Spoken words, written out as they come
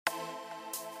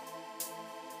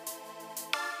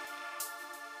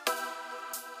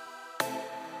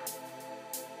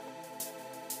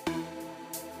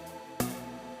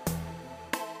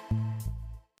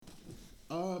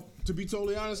To be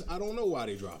totally honest, I don't know why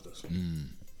they dropped us.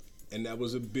 And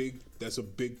that's a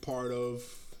big part of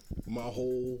my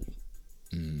whole,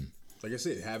 like I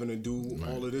said, having to do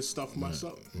all of this stuff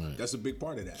myself. Right. That's a big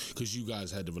part of that. Because you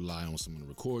guys had to rely on someone to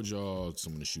record y'all,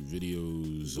 someone to shoot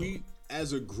videos.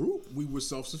 As a group, we were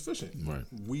self-sufficient. Right.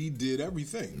 We did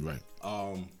everything. Right.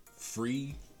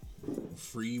 Free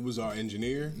was our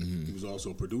engineer. He was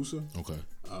also a producer. Okay.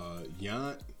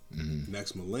 Yant,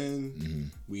 Next Malin.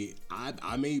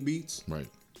 I made beats. Right.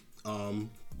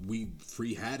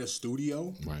 Free had a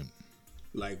studio. Right.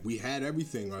 Like, we had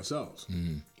everything ourselves.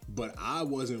 But I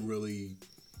wasn't really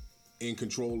in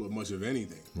control of much of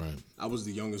anything. Right. I was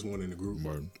the youngest one in the group.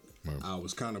 Right. I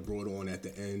was kind of brought on at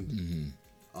the end.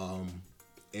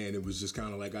 And it was just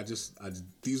kind of like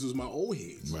these was my old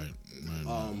heads. Right.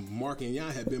 Mark and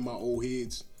Yant had been my old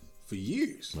heads for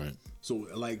years. Right. So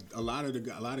like a lot of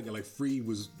like Free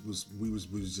was we was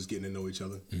just getting to know each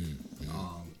other.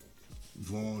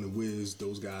 Vaughn and Wiz,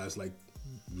 those guys like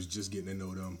was just getting to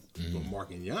know them. But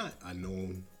Mark and Yant, I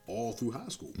known all through high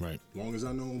school. Right. As long as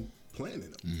I know planning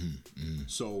them.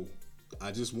 So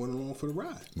I just went along for the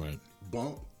ride. Right.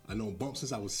 Bump, I know Bump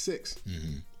since I was 6.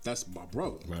 That's my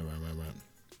brother. Right.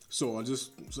 So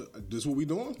this is what we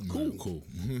doing? Cool. Cool.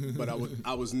 But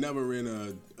I was never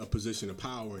in a position of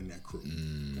power in that crew.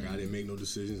 Like, I didn't make no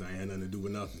decisions. I had nothing to do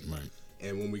with nothing. Right.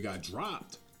 And when we got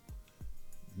dropped,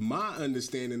 my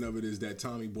understanding of it is that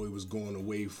Tommy Boy was going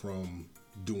away from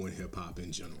doing hip hop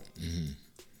in general.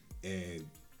 And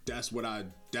that's what I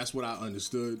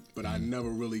understood, but I never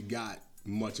really got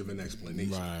much of an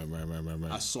explanation.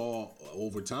 Right. I saw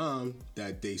over time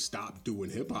that they stopped doing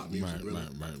hip hop music. Right.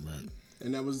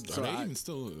 And that was. Are they even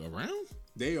still around?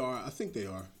 They are. I think they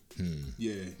are.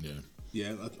 Yeah.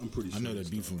 I'm pretty sure. I know they've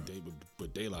been from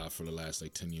De La for the last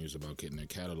like 10 years about getting their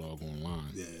catalog online.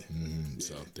 Yeah.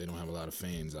 So they don't have a lot of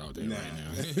fans out there right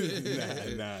now.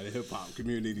 Nah. The hip hop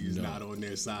community is not on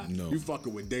their side. No. You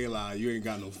fucking with De La, you ain't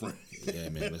got no friends. Yeah,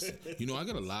 man. Listen, I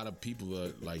got a lot of people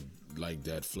that like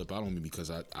that flip out on me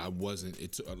because I wasn't.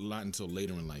 It took a lot until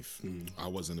later in life. I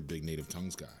wasn't a big native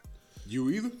tongues guy. You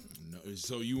either? No,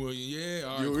 so you were, yeah,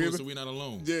 all right, cool, so we're not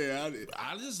alone. Yeah.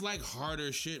 I just like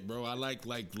harder shit, bro. I like,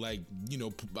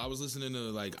 I was listening to,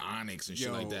 like, Onyx and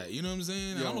shit like that. You know what I'm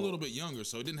saying? I'm a little bit younger,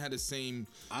 so it didn't have the same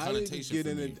connotation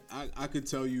for me. I could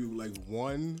tell you, like,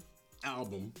 one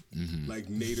album, like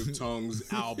Native Tongues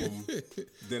album,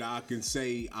 that I can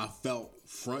say I felt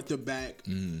front to back,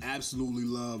 absolutely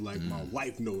love. Like, my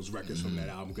wife knows records from that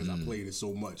album because I played it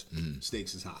so much.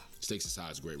 Stakes is High. Stakes is High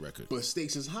is a great record. But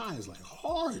Stakes is High is like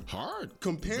hard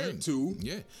compared to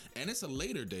and it's a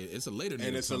later day. It's a later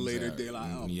and it's a later De La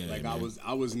album. Yeah, like man.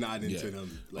 I was not into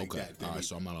them like that. All right,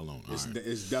 so I'm not alone.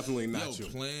 It's definitely not you.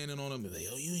 Planning on them. Like,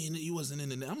 you wasn't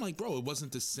in it. I'm like, bro, it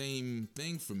wasn't the same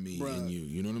thing for me and you.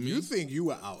 You know what I mean? You think you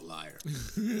an outlier?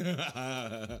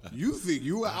 You think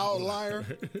you an outlier?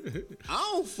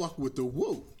 I don't fuck with the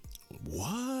woo.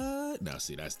 What? Now,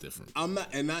 see, that's different. I'm not,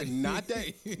 and not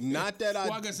that I.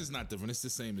 Well, I guess it's not different. It's the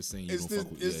same as saying you don't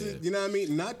fuck with. You know what I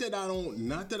mean? Not that I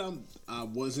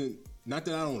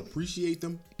don't appreciate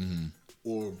them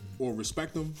or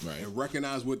respect them and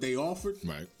recognize what they offered.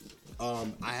 Right.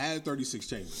 I had 36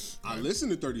 Chambers. I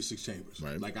listened to 36 Chambers.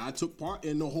 Right. Like, I took part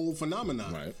in the whole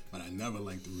phenomenon. Right. But I never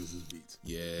liked the RZA's beats.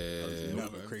 Yeah. I was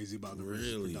never crazy about the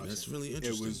RZA's production. That's really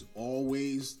interesting.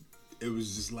 It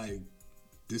was just like,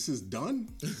 this is done.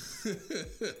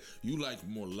 You like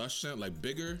more lush sound, like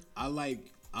bigger? I like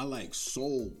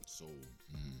soul.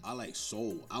 I like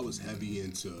soul. I was heavy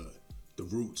into the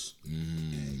Roots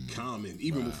and Common,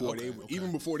 even before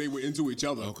they were into each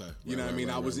other. Okay. You know what I mean?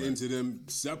 I was into them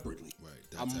separately. Right.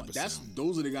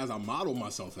 Those are the guys I modeled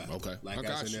myself after. Okay. Like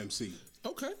as an MC.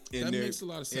 Okay. That makes a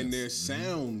lot of sense. And their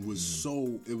sound was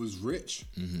it was rich.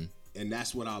 And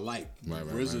that's what I like.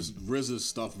 RZA's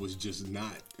stuff was just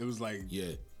not. It was like,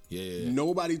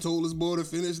 nobody told us boy to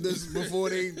finish this before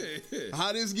they.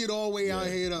 How this get all the way out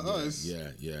here to us?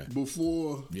 Yeah.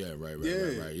 Before. Yeah, right.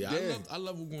 Yeah. I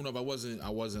love growing up. I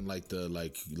wasn't like the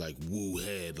like woo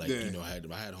head. Like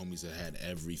I had homies that had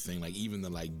everything. Like even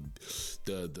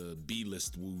the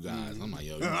B-list woo guys. I'm like,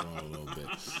 yo, you're wrong a little bit.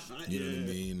 You know what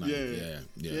I mean? Like,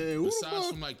 yeah. Besides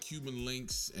from like Cuban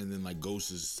Links and then like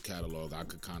Ghost's catalog, I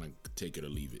could kind of take it or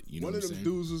leave it. You know what I'm saying?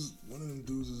 One of them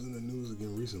dudes was in the news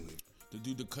again recently. The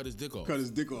dude that cut his dick off.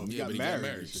 Yeah, but he got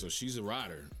married. So she's a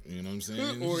rider. You know what I'm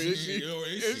saying? Or is she? Or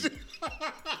is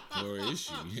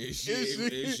she?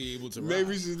 Is she able to ride?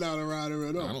 Maybe she's not a rider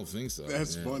at all. I don't think so.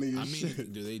 That's funny as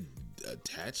shit. Do they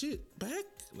attach it back?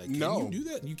 Like, can you do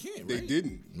that? You can't, right? They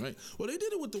didn't. Right. Well, they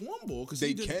did it with the one boy because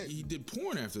he did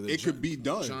porn after this. It could be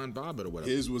done. John Bobbitt or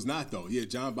whatever. His was not, though. Yeah,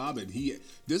 John Bobbitt,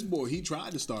 this boy, he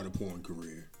tried to start a porn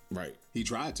career. Right. He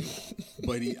tried to.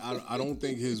 But I don't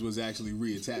think his was actually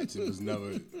reattached. It was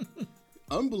never...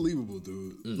 Unbelievable,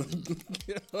 dude.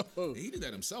 He did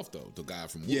that himself, though, the guy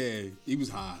from... Yeah, he was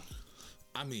high.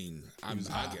 I mean, I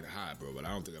get high, bro, but I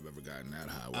don't think I've ever gotten that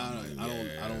high.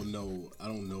 I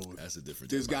don't know. That's a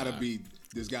different. There's got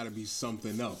to be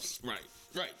something else. Right.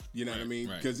 You know what I mean?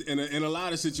 Because in a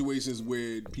lot of situations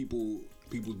where people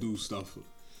do stuff,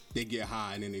 they get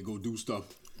high and then they go do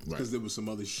stuff because there was some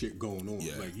other shit going on.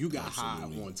 Yeah, like you got high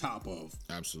on top of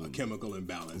a chemical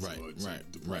imbalance.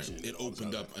 Right. Depression. It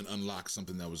opened up and unlocked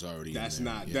something that was already. That's in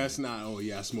there. not. That's not. Oh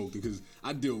yeah, I smoked it because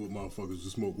I deal with motherfuckers who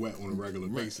smoke wet on a regular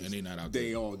basis, and they not out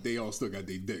there. They all still got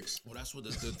their dicks. Well, that's what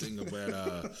the thing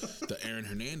about the Aaron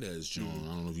Hernandez John. I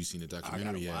don't know if you've seen the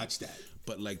documentary yet. I gotta watch that.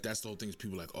 But like that's the whole thing is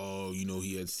people like, oh, you know,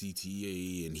 he had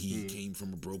CTA and he came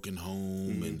from a broken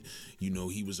home and you know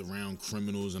he was around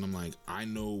criminals, and I'm like, I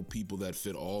know people that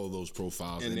fit all of those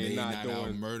profiles and they're not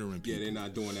out murdering people. Yeah, they're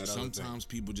not doing that. Sometimes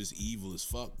people just evil as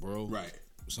fuck, bro. Right.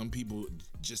 Some people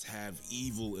just have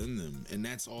evil in them, and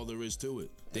that's all there is to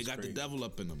it. They got the devil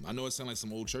up in them. I know it sounds like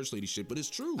some old church lady shit, but it's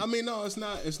true. I mean, no, it's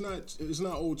not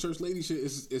old church lady shit.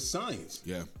 It's science.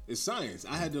 Yeah, it's science.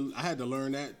 I had to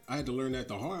learn that. I had to learn that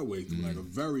the hard way through like a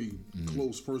very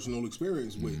close personal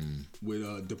experience with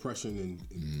depression and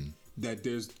that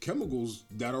there's chemicals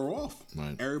that are off.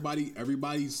 Right.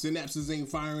 Everybody's synapses ain't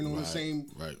firing on the same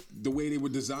the way they were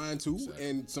designed to,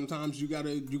 and sometimes you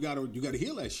gotta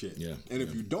heal that shit. Yeah. And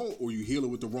if you don't, or you heal it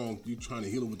with you're trying to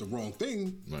heal it with the wrong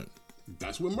thing. Right.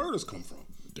 That's where murders come from.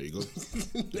 There you go.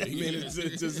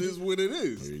 It just is what it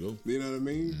is. There you go. You know what I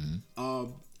mean?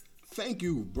 Mm-hmm. Thank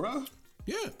you, bruh.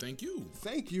 Yeah, thank you.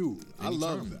 Thank you.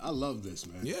 Anytime. I love this,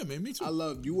 man. Yeah, man, me too.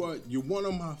 You're one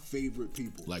of my favorite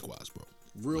people. Likewise, bro.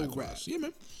 Real rap. Yeah,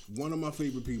 man. One of my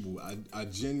favorite people. I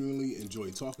genuinely enjoy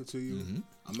talking to you. Mm-hmm.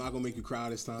 I'm not gonna make you cry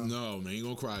this time. No, man, you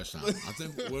gonna cry this time. I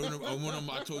think I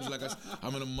told you, like I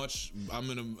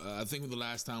think the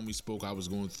last time we spoke, I was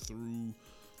going through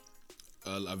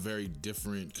a very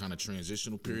different kind of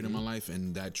transitional period in my life,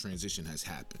 and that transition has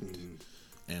happened.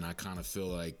 And I kind of feel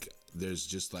like there's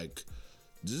just like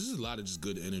there's a lot of just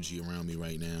good energy around me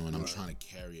right now, and I'm trying to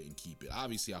carry it and keep it.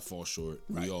 Obviously, I fall short.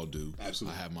 Right. We all do.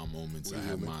 Absolutely. I have my moments. I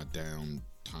have my down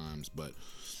times, but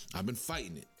I've been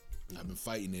fighting it. I've been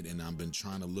fighting it, and I've been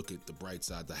trying to look at the bright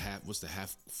side. What's the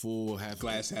half full, half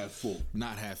glass half full,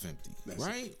 not half empty.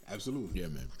 Right? Absolutely. Yeah,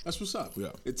 man. That's what's up. Yeah.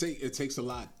 It takes a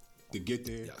lot to get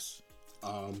there. Yes.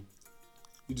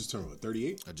 You just turned, what,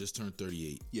 38? I just turned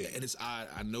 38. Yeah. And it's odd.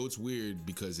 I know it's weird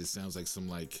because it sounds like some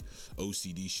like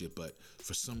OCD shit, but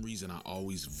for some reason I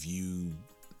always view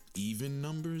even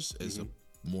numbers as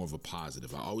more of a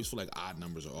positive. I always feel like odd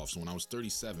numbers are off. So when I was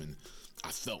 37, I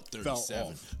felt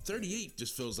 37. 38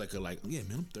 just feels like yeah,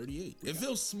 man, I'm 38. It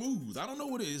feels smooth. I don't know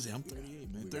what it is. I'm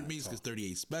 38, man. 30 means because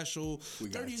 38 special. We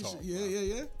got to talk. Yeah.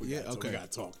 Okay. We got to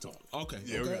talk. Okay.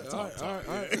 Yeah, we got to talk. All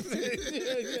right.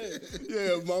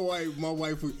 Yeah.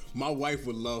 My wife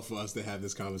would love for us to have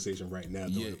this conversation right now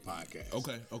during the podcast.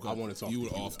 Okay. I want to talk to you.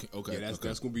 Okay. Yeah, that's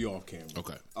going to be off camera.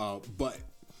 Okay. But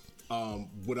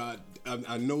what I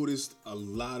noticed a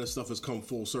lot of stuff has come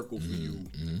full circle for you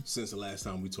since the last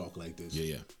time we talked like this.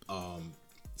 Yeah.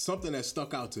 Something that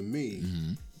stuck out to me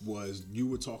was you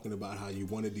were talking about how you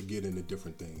wanted to get into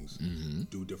different things,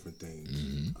 do different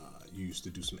things. You used to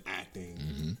do some acting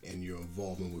and your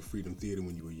involvement with Freedom Theater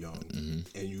when you were young.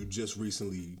 And you just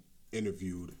recently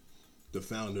interviewed the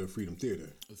founder of Freedom Theater.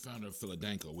 The founder of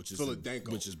Philadanco, which is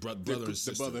brother and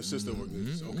sister. The brother and sister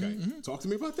organization. Okay. Talk to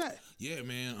me about that. Yeah,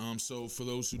 man. So for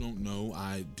those who don't know,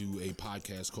 I do a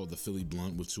podcast called The Philly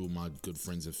Blunt with two of my good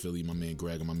friends in Philly, my man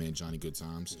Greg and my man Johnny Good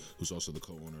Times, who's also the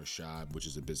co-owner of Shibe, which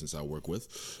is a business I work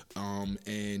with.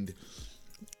 And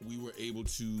we were able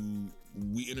to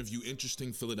interview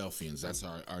interesting Philadelphians. That's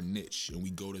our niche, and we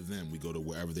go to them. We go to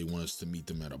wherever they want us to meet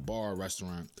them, at a bar,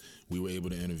 restaurant. We were able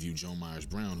to interview Joan Myers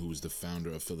Brown, who is the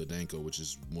founder of Philadanco, which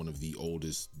is one of the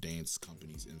oldest dance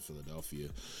companies in Philadelphia.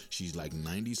 She's like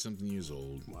 90-something years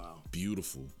old. Wow.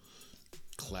 Beautiful,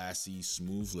 classy,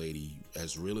 smooth lady,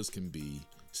 as real as can be.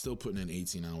 Still putting in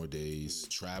 18-hour days,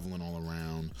 traveling all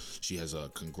around. She has a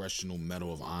Congressional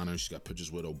Medal of Honor. She got pictures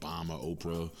with Obama,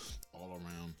 Oprah, all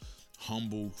around.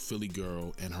 Humble Philly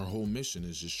girl, and her whole mission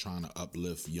is just trying to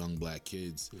uplift young black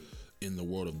kids in the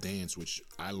world of dance, which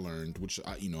I learned,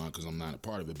 because I'm not a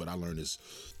part of it, but I learned is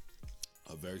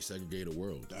a very segregated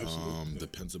world. The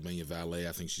Pennsylvania Ballet,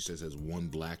 I think she says, has one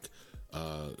black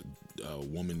a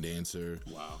woman dancer.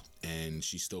 Wow. And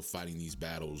she's still fighting these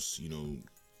battles, you know.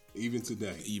 Even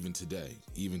today.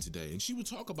 And she would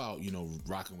talk about, you know,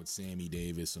 rocking with Sammy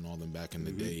Davis and all them back in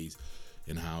the days,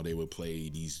 and how they would play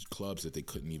these clubs that they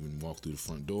couldn't even walk through the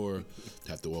front door,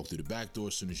 have to walk through the back door.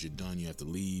 As soon as you're done, you have to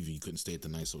leave. You couldn't stay at the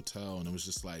nice hotel. And it was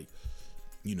just like,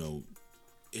 you know,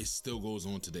 it still goes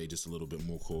on today, just a little bit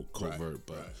more covert.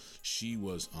 But she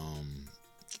was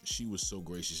so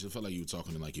gracious. It felt like you were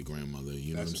talking to like your grandmother.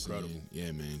 You know what I'm incredible. saying?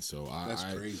 Yeah, man. So That's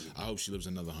crazy. I hope she lives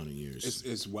another 100 years.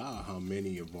 It's wild how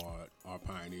many of our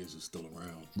pioneers are still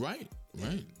around. Right.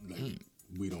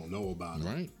 We don't know about it.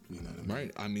 Right. You know what I mean?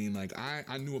 Right. I mean, like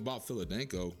I knew about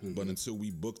Philadelphia, but until we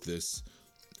booked this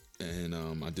and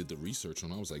I did the research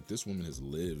on it, I was like, this woman has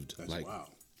lived. That's like, wild.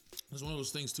 It's one of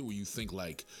those things too where you think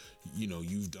like, you know,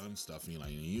 you've done stuff and you're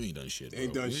like, you ain't done shit. Bro.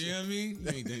 Ain't done shit. You know what I mean?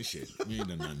 You ain't done shit. You ain't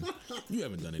done nothing. You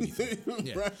haven't done anything.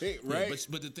 Yeah. Right. Yeah,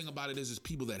 but the thing about it is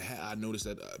people that I noticed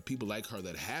that people like her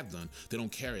that have done, they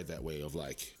don't carry it that way of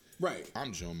like, right.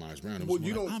 I'm Joan Myers Brown. Well,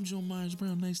 you don't. I'm Joan Myers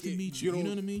Brown. Nice to meet you. You know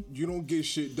what I mean? You don't get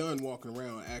shit done walking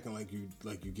around acting like you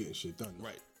getting shit done.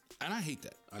 Right. And I hate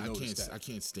that. I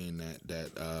can't stand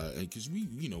that because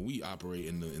we operate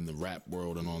in the rap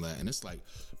world and all that, and it's like,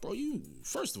 bro, you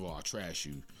first of all, I trash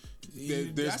you.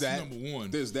 That's that. Number one.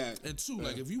 There's that. And two,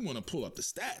 like if you want to pull up the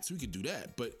stats, we could do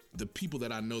that. But the people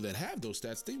that I know that have those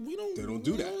stats, they don't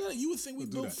do that. You would think we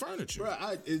build furniture. Bro,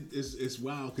 it's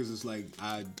wild because it's like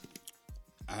I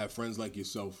have friends like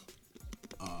yourself.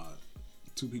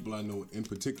 Two people I know in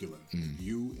particular,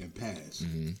 you and Paz,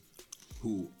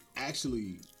 who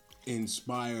actually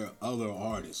inspire other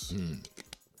artists.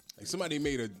 Like somebody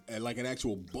made an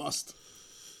actual bust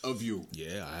of you.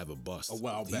 Yeah, I have a bust. A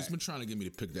while back. He's been trying to get me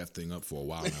to pick that thing up for a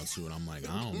while now too, and I'm like,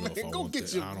 I don't know if I want that. I don't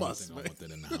think I want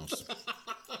that in the house.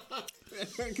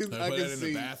 I can put it in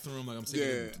the bathroom. Like I'm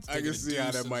taking I can see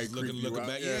how that might creep you out.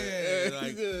 Back. Yeah,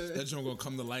 like that joint gonna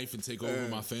come to life and take over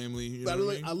my family. You know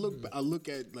what I mean? I look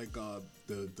at like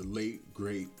the late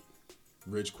great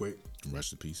Rich Quick.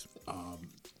 Rest in peace.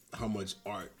 How much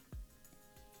art.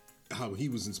 How he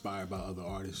was inspired by other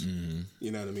artists,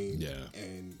 you know what I mean? Yeah,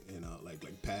 and like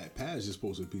Paz just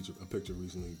posted a picture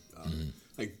recently.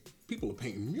 Like people are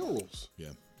painting murals,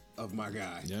 of my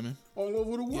guy, man, all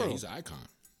over the world. Yeah, he's an icon.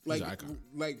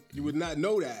 Like you would not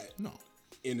know that. No.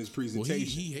 In his presentation,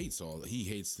 well, he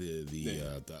hates the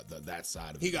that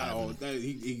side of it. He got all that.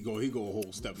 He go a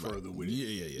whole step further with it.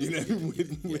 Yeah.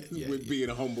 With being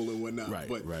humble and whatnot. Right.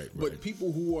 But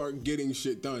people who are getting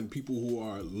shit done, people who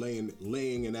are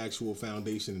laying an actual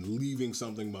foundation and leaving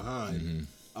something behind,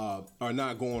 are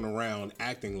not going around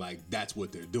acting like that's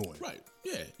what they're doing. Right.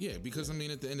 Yeah. Because I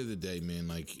mean, at the end of the day, man,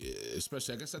 like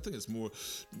especially, I think it's more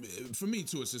for me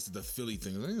too. It's just the Philly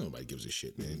thing. Like, nobody gives a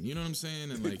shit, man. You know what I'm saying?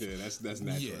 And like, that's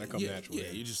natural. That comes natural.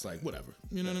 Yeah, you're just like whatever.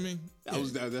 You know what I mean? That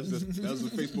was a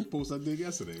Facebook post I did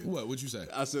yesterday. What'd you say?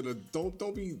 I said, don't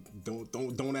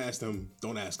ask them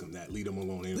that. Leave them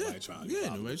alone. Anybody trying?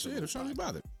 Nobody they're trying to be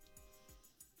bothered.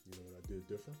 You know what I did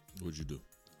different? What'd you do?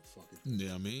 Fuck it.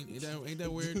 Yeah, I mean, ain't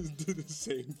that weird? Did the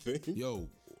same thing. Yo,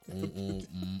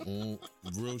 on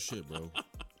real shit, bro.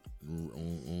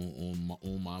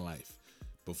 On my life.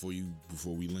 Before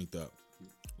we linked up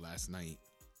last night,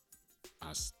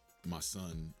 my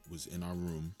son was in our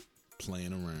room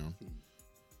playing around,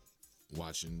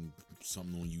 watching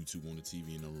something on YouTube on the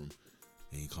TV in the room,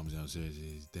 and he comes downstairs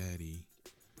and says, "Daddy,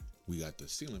 we got the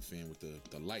ceiling fan with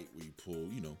the light where you pull,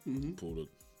 pull the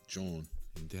joint.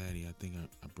 And Daddy, I think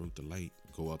I broke the light.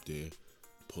 Go up there,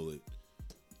 pull it."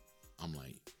 I'm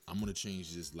like, I'm gonna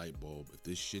change this light bulb. If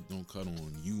this shit don't cut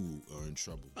on, you are in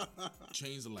trouble.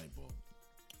 Change the light bulb.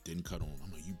 Didn't cut on.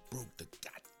 I'm like, you broke the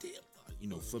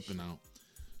goddamn, flipping out,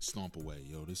 stomp away.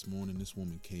 Yo, this morning, this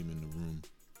woman came in the room.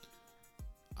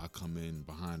 I come in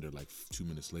behind her like 2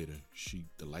 minutes later.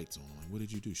 The light's on. I'm like, what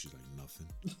did you do? She's like, nothing.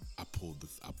 I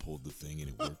pulled the thing and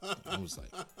it worked. I was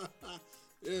like,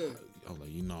 yeah. I was like,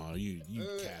 you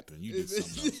capping. You did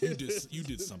something else. You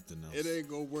did something else. It ain't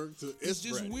gonna work till it's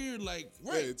just ready. Weird, like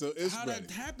it's how ready.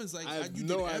 That happens. Like you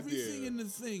no did everything idea. in the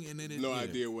thing, and then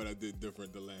idea what I did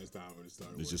different the last time when it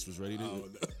started. It just was ready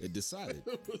to. It decided.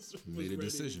 it made a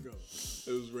decision.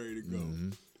 It was ready to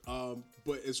go.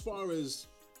 But as far as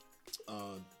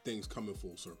things coming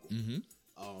full circle,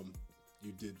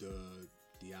 you did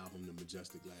the album The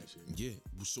Majestic last year. Yeah,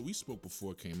 so we spoke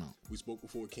before it came out. A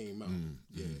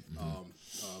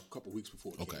couple weeks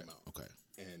before it came out. Okay.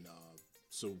 And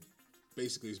so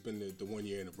basically it's been the 1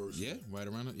 year anniversary. Yeah, right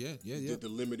around it. Yeah. Did the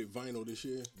limited vinyl this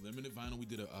year. Limited vinyl. We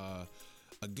did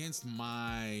against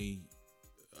my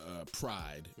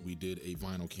Pride, we did a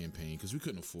vinyl campaign because we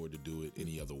couldn't afford to do it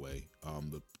any other way.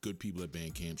 The good people at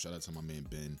Bandcamp, shout out to my man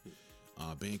Ben.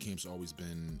 Bandcamp's always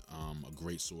been a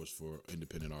great source for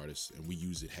independent artists, and we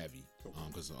use it heavy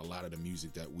because a lot of the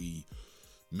music that we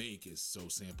make is so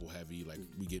sample heavy. Like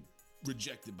we get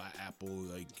rejected by Apple,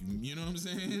 like, you know what I'm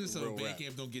saying? So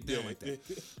Bandcamp don't get down like that.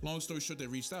 Long story short, they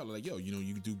reached out like, yo, you know,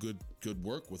 you do good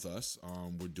work with us.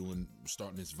 We're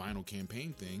starting this vinyl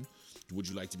campaign thing. Would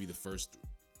you like to be the first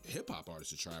hip hop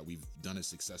artist to try it? We've done it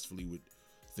successfully with,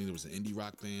 I think there was an indie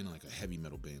rock band, like a heavy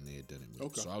metal band they had done it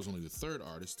with. So I was only the third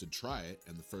artist to try it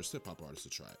and the first hip hop artist to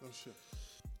try it. Oh shit.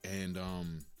 And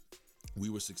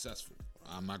we were successful.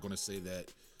 I'm not gonna say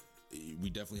that we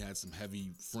definitely had some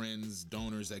heavy friends,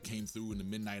 donors that came through in the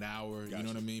midnight hour. Gotcha. You know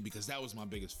what I mean? Because that was my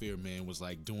biggest fear, man, was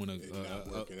like doing not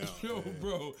working out. Yo,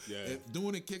 bro,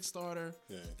 doing a Kickstarter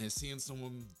yeah. and seeing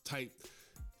someone type,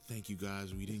 "Thank you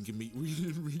guys, we didn't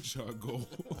reach our goal.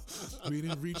 We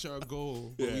didn't reach our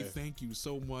goal, but we thank you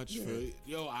so much for."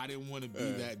 Yo, I didn't want to be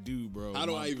that dude, bro. How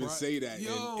do I even say that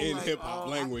in like, hip hop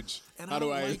language? How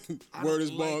do I word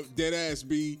is bomb? Dead ass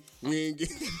B. We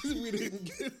didn't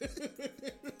get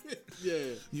it.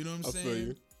 Yeah, you know what I'm saying? Feel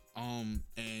you.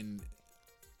 And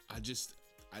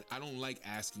I don't like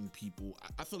asking people.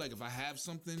 I feel like if I have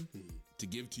something to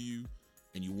give to you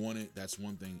and you want it, that's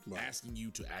one thing. Right. Asking you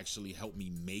to actually help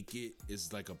me make it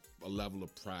is like a level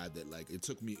of pride that, like, it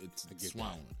took me, it's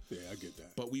swallowing. Yeah, I get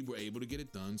that. But we were able to get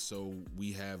it done. So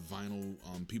we have vinyl,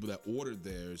 people that ordered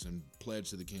theirs and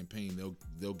pledged to the campaign,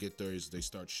 they'll get theirs. They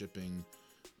start shipping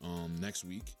next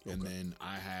week. Okay. And then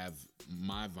I have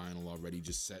my vinyl already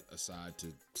just set aside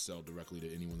to sell directly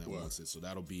to anyone that wants it. So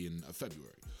that'll be in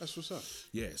February. That's what's up.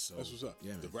 Yeah, so that's what's up.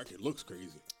 Yeah, the record looks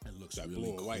crazy. It looks that really blue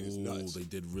and cool. White is nuts. They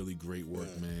did really great work,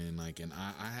 man. Like, and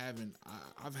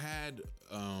I've had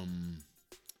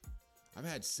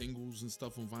singles and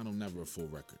stuff on vinyl, never a full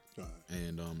record. Right.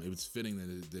 And it was fitting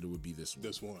that it would be this one.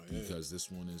 This one, because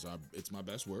this one is it's my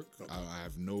best work. Okay. I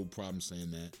have no problem saying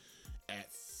that. At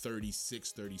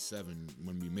 36, 37,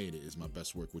 when we made it, is my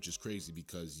best work, which is crazy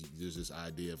because there's this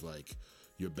idea of like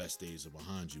your best days are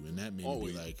behind you, and that made me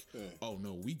be like, oh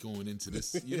no, we going into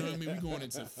this, you know what I mean? We going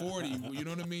into 40, you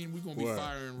know what I mean? We gonna be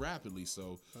firing rapidly.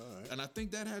 So, and I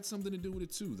think that had something to do with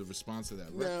it too, the response to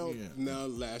that record. Now,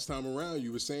 last time around,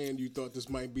 you were saying you thought this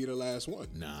might be the last one.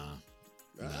 Nah.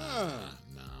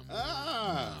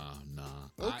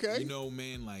 Okay. You know,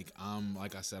 man, like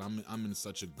I said, I'm in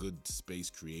such a good space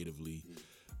creatively.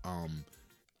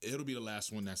 It'll be the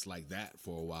last one that's like that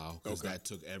for a while because that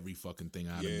took every fucking thing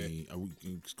out of me.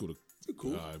 Let's go to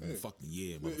cool. Fucking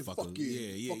motherfucker. Fuck yeah.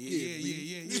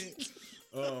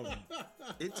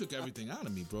 It took everything out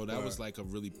of me, bro. That was like a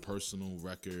really personal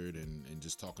record, and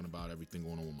just talking about everything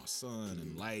going on with my son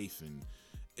and life, and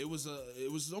it was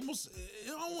almost, I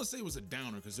don't want to say it was a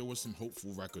downer because there was some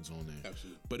hopeful records on there.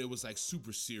 Absolutely. But it was like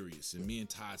super serious, and me and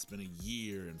Todd spent a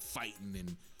year and fighting,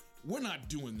 and we're not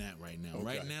doing that right now. Okay.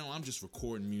 Right now, I'm just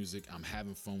recording music. I'm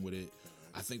having fun with it.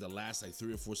 I think the last like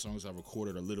 3 or 4 songs I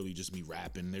recorded are literally just me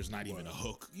rapping. There's not even a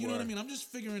hook. You know what I mean? I'm just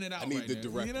figuring it out. I need to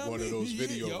direct one of those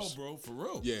videos. Yo, bro, for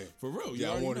real. Yeah. For real.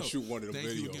 Yeah, I want to shoot one of the videos.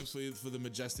 Thank you again for the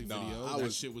Majestic video.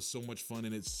 That shit was so much fun,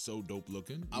 and it's so dope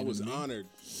looking. I was honored.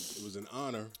 It was an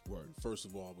honor, first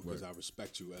of all, because I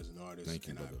respect you as an artist. Thank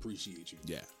you, and brother. I appreciate you.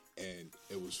 Yeah. And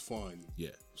it was fun. Yeah.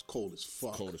 It was cold as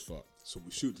fuck. Cold as fuck. So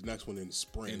we shoot the next one in the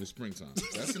spring. In the springtime.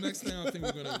 That's the next thing I think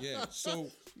we're gonna.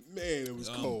 So, man, it was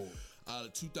cold.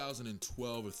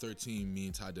 2012 or 13, me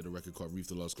and Ty did a record called Reef,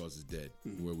 the Lost Cause is Dead,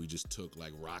 where we just took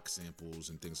like rock samples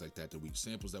and things like that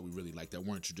samples that we really liked that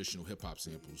weren't traditional hip hop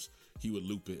samples. He would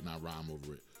loop it and I rhyme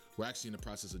over it. We're actually in the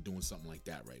process of doing something like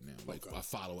that right now, like a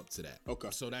follow up to that. Okay.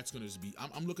 So that's gonna be.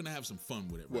 I'm looking to have some fun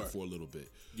with it for a little bit.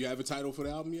 You have a title for the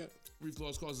album yet? Reef, the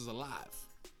Lost Cause is Alive.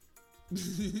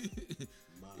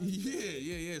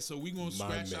 Yeah. So we gonna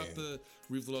scratch out the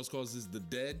Reef, the Lost Cause is the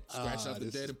dead. Scratch out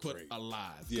the dead and put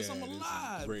alive. Because I'm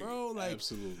alive, bro. Like,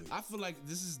 absolutely. I feel like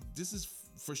this is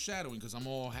foreshadowing because I'm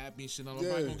all happy and shit. I'm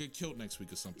probably gonna get killed next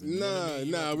week or something.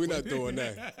 Nah, we're not doing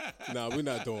that. Nah, we're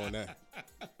not doing that.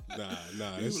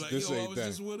 Nah. This like, ain't I was that.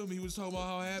 just with him. He was talking about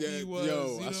how happy he was.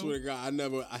 Yo, I swear to God,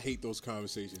 I hate those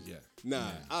conversations. Yeah. Nah,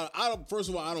 I don't. First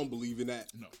of all, I don't believe in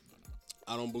that. No.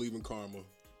 I don't believe in karma.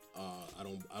 I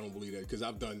don't believe that because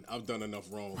I've done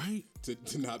enough wrong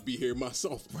to not be here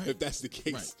myself if that's the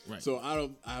case. Right. So I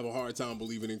have a hard time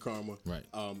believing in karma. Right.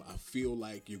 I feel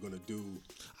like you're gonna do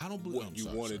what you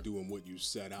want to do and what you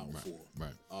set out for.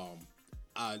 Right.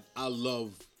 I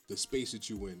love the space that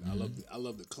you in. I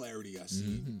love the clarity I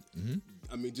see.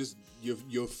 I mean, just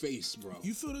your face, bro.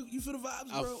 You feel the vibes,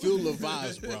 bro. I feel the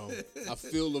vibes, bro. I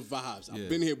feel the vibes. I've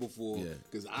been here before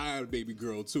because I had a baby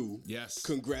girl too. Yes.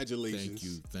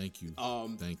 Congratulations. Thank you.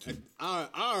 Thank you. I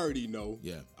already know.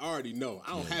 Yeah. I already know.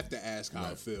 I don't have to ask how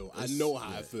I feel. I know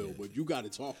how I feel, but you got to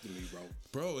talk to me, bro.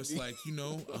 Bro, it's like,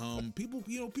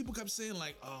 people kept saying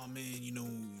like, oh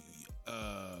man,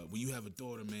 when you have a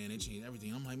daughter, man, it changed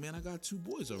everything. I'm like, man, I got 2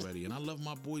 boys already, and I love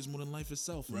my boys more than life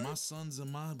itself. And my son's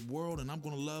in my world, and I'm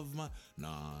gonna love my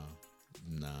nah.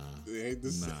 It ain't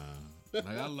the same. Like,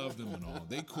 I love them and all.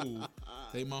 They cool.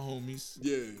 They my homies.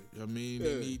 Yeah. You know what I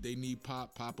mean? They need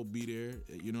Pop. Pop will be there.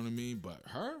 You know what I mean? But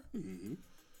her,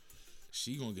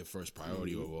 she gonna get first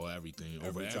priority over everything,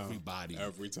 over everybody.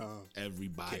 Every time.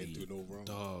 Everybody. Can't do no wrong.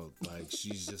 Dog. Like,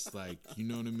 she's just like, you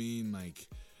know what I mean? Like,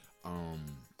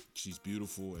 she's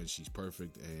beautiful and she's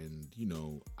perfect, and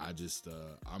I just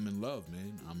I'm in love,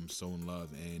 man. I'm so in love,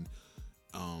 and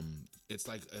it's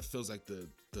like, it feels like the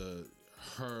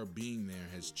her being there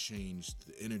has changed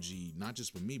the energy, not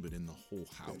just with me, but in the whole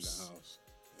house. In the house.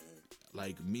 Yeah.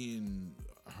 Like, me and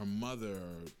her mother,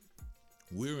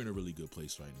 we're in a really good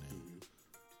place right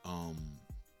now.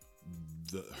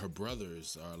 Her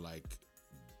brothers are like,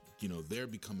 they're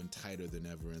becoming tighter than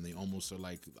ever, and they almost are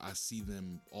like, I see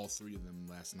them, all 3 of them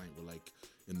last night were like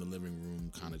in the living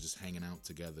room, kind of just hanging out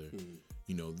together.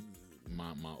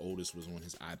 My oldest was on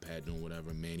his iPad doing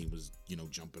whatever. Manny was,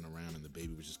 jumping around, and the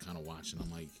baby was just kind of watching.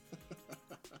 I'm like,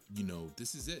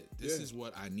 this is it. This is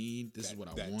what I need. This is what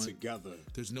I want. Together.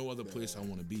 There's no other place I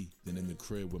want to be than in the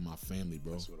crib with my family,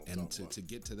 bro. And to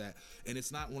get to that, and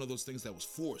it's not one of those things that was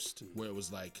forced, where it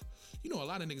was like, a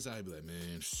lot of niggas out here be like,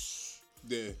 man,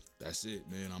 yeah, that's it,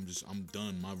 man. I'm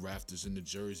done. My rafters in the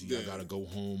Jersey. I gotta go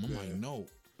home. I'm like, no.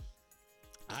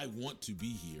 I want to be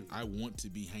here. I want to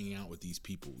be hanging out with these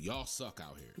people. Y'all suck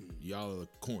out here. Y'all are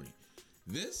corny.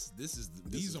 These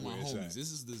are my homies.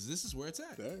 This is where it's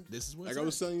at. Yeah. This is where it's at. I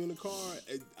was telling you in the car,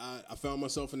 I found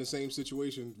myself in the same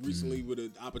situation recently with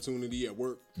an opportunity at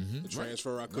work, a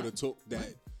transfer I could have took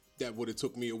that would have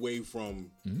took me away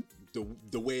from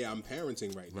the way I'm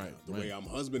parenting right now, the way I'm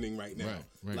husbanding right now.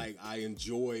 Like, I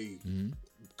enjoy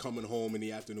coming home in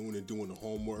the afternoon and doing the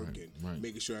homework and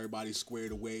making sure everybody's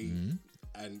squared away.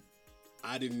 And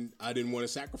I didn't want to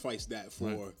sacrifice that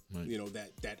for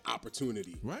that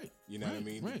opportunity. Right. You know what I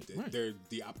mean?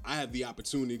 I have the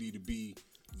opportunity to be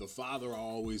the father I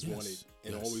always wanted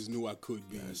and always knew I could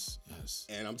be. Yes.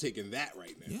 And I'm taking that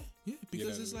right now. Yeah.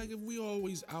 Because it's like, if we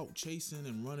always out chasing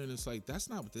and running, it's like, that's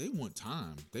not what they want.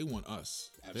 Time. They want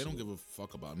us. Absolutely. They don't give a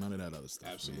fuck about none of that other stuff.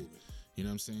 Absolutely. Man. You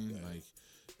know what I'm saying? Yeah. Like,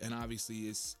 and obviously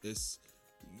it's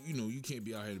you can't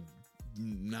be out here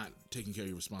not taking care of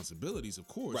your responsibilities. Of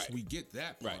course, we get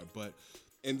that part, but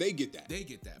they get that.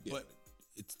 But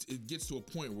it gets to a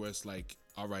point where it's like,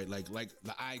 all right, like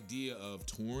the idea of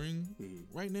touring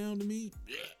right now to me.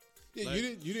 Yeah, like,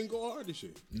 you didn't go hard this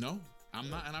year. No, I'm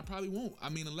not, and I probably won't. I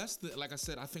mean, unless like I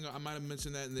said, I think I might have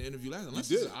mentioned that in the interview last.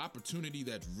 Unless it's an opportunity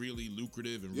that's really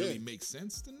lucrative and really makes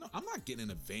sense, then no, I'm not getting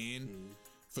in a van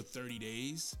for 30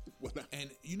 days. And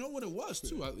you know what it was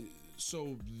too.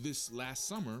 So this last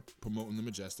summer, promoting the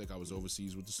Majestic, I was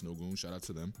overseas with the Snow Goon. Shout out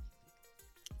to them.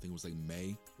 I think it was like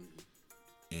May,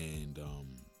 and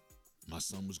my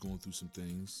son was going through some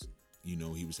things. He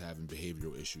was having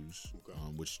behavioral issues,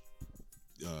 which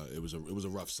it was a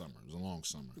rough summer. It was a long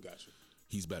summer. Gotcha.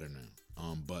 He's better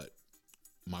now. But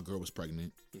my girl was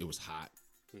pregnant. It was hot.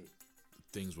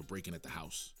 Things were breaking at the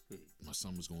house. My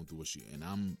son was going through and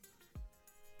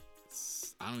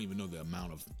I don't even know the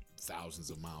amount of thousands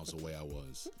of miles away I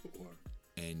was.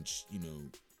 And,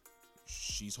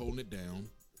 she's holding it down.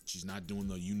 She's not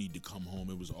doing you need to come home.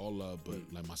 It was all love, but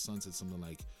like my son said something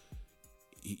like,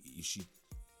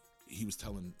 he was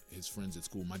telling his friends at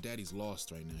school, my daddy's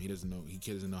lost right now. He doesn't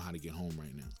know how to get home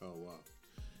right now. Oh, wow.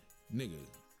 Nigga.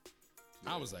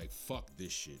 Yeah. I was like, fuck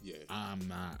this shit. Yeah. I'm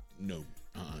not, no.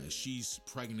 She's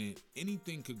pregnant.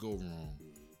 Anything could go wrong.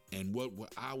 And what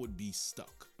I would be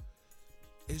stuck.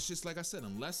 It's just like I said,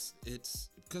 unless it's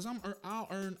because I'll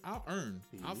earn.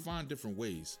 I'll find different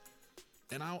ways,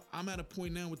 and I'm at a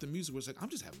point now with the music where it's like I'm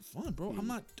just having fun, bro.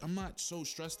 I'm not so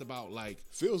stressed about like.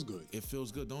 Feels good. It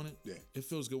feels good, don't it? Yeah. It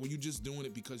feels good when you're just doing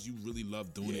it because you really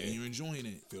love doing it and you're enjoying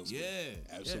it. Feels good.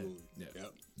 Absolutely. Yeah.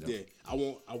 Yep. Yeah.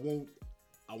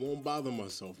 I won't bother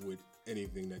myself with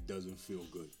anything that doesn't feel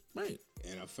good. Right.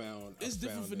 And I found it's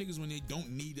different for niggas when they don't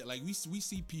need it. Like we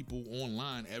see people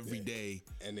online every day,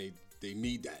 and they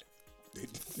need that.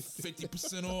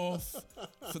 50% off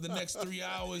for the next 3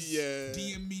 hours. Yeah.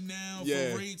 DM me now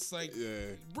for rates. Like,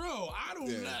 bro, I don't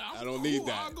need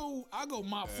that. I go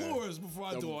mop floors before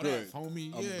I do all that,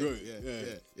 homie. I'm good.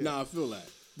 Yeah. Nah, I feel that.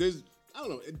 I don't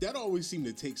know. That always seemed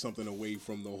to take something away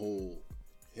from the whole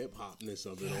hip hopness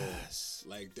of it all.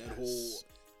 Like that whole.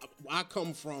 I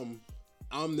come from.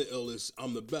 I'm the illest.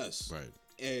 I'm the best. Right.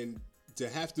 And to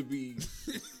have to be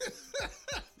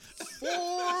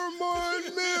 4 more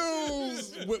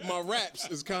meals with my raps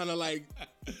is kind of like,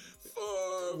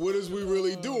 what is we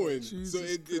really doing? Jesus so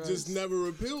it just never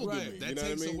appealed to me. That you know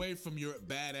takes what I mean? away from your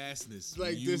badassness.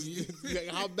 Like like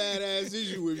how badass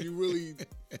is you if you really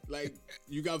like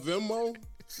you got Venmo?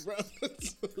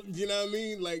 You know what I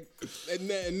mean? Like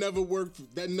it never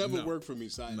worked. That never worked for me.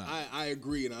 So I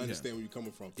agree and I understand where you're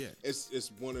coming from. Yeah.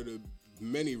 It's one of the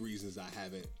many reasons I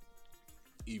haven't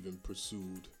even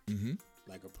pursued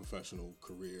like a professional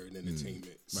career in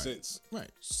entertainment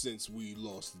since we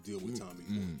lost the deal with Tommy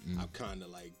Boy. I've kind of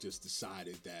like just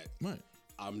decided that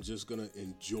I'm just gonna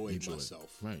enjoy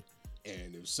myself. Right.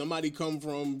 And if somebody come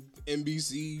from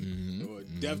NBC or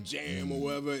Def Jam or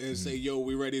whatever and say, yo,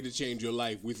 we ready to change your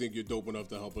life. We think you're dope enough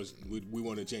to help us. We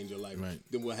want to change your life. Right.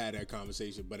 Then we'll have that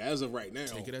conversation. But as of right now.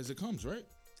 Take it as it comes, right?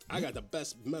 I got the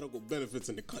best medical benefits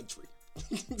in the country.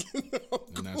 And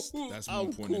that's more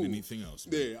important than anything else.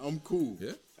 Man. Yeah, I'm cool.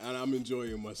 Yeah. And I'm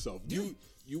enjoying myself. Yeah.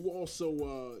 You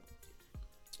also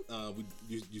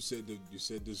you said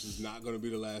this is not going to be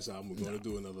the last album. We're going to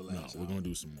do another last album. We're going to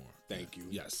do some more. Thank you.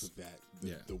 Yes. For that.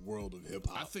 The world of hip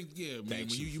hop. I think man. When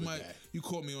you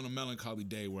caught me on a melancholy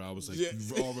day where I was like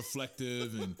all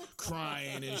reflective and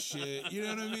crying and shit. You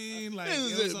know what I mean? Like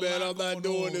this is it, man. I'm not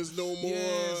doing this no more. Yeah,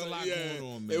 there's a lot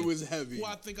going on, man. It was heavy.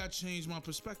 Well, I think I changed my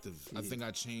perspective. I think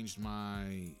I changed my,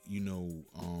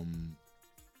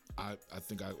 I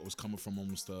think I was coming from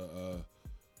almost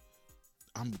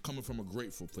I'm coming from a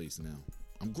grateful place now.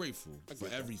 I'm grateful for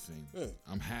everything. Yeah.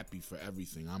 I'm happy for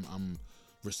everything. I'm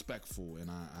respectful, and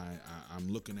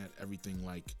I'm looking at everything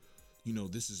like,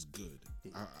 this is good.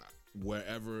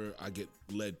 Wherever I get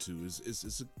led to it's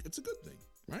a good thing,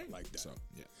 right? Like that. So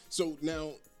yeah. So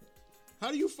now,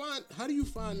 how do you find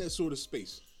that sort of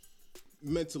space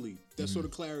mentally? That sort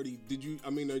of clarity.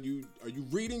 Are you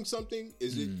reading something?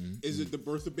 Is it the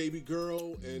birth of baby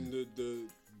girl and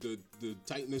the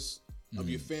tightness of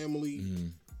your family?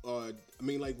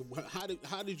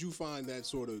 How did you find that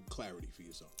sort of clarity for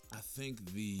yourself? I think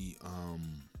the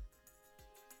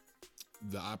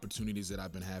opportunities that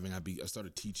I've been having, I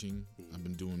started teaching. I've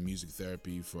been doing music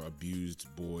therapy for abused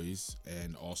boys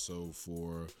and also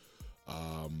for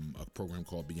a program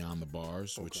called Beyond the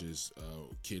Bars, which is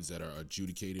kids that are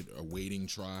adjudicated, awaiting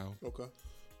trial. Okay.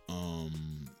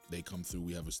 They come through.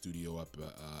 We have a studio up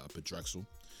at Drexel.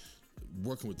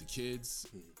 Working with the kids,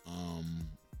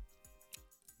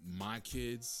 my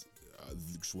kids,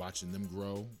 watching them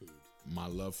grow, my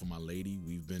love for my lady,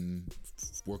 we've been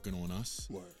working on us.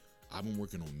 Right. I've been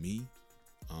working on me.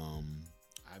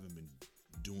 I haven't been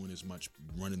doing as much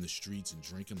running the streets and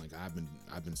drinking. Like I've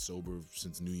been sober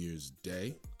since New Year's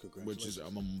Day, which is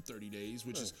I'm on 30 days,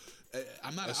 which is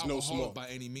I'm not an alcoholic by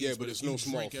any means, but it's no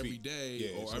small drink every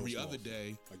day or every other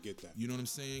day. I get that. You know what I'm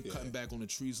saying? Yeah. Cutting back on the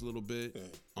trees a little bit.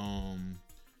 Yeah.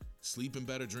 Sleeping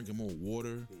better, drinking more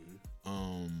water.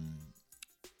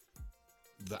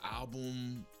 The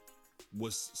album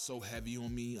was so heavy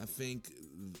on me, I think,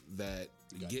 that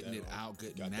getting it out,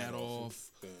 getting that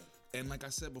off. Yeah. And like I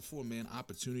said before, man,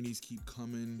 opportunities keep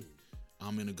coming.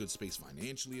 I'm in a good space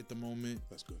financially at the moment.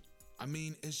 That's good. I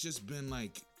mean, it's just been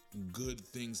like good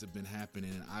things have been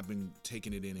happening, and I've been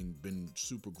taking it in and been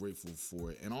super grateful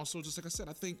for it. And also, just like I said,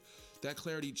 I think that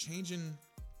clarity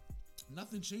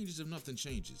nothing changes if nothing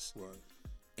changes. Right.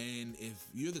 And if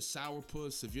you're the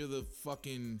sourpuss, if you're the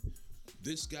fucking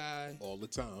this guy all the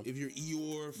time, if you're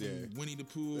Eeyore from Winnie the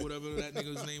Pooh or whatever that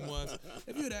nigga's name was,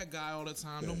 if you're that guy all the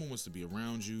time, no one wants to be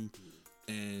around you.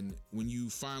 And when you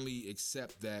finally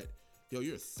accept that, you're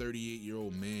a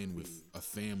 38-year-old man with a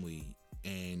family,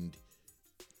 and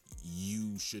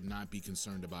you should not be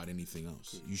concerned about anything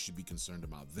else. You should be concerned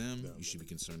about them. You should be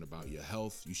concerned about your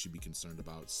health. You should be concerned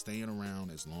about staying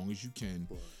around as long as you can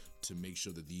to make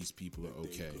sure that these people are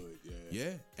okay.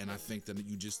 Yeah. And I think that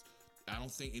I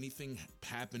don't think anything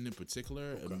happened in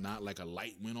particular, not like a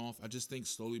light went off. I just think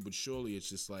slowly but surely it's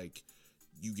just like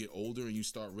you get older and you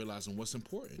start realizing what's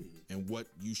important and what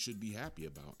you should be happy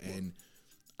about. And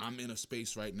I'm in a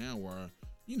space right now where,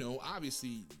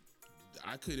 obviously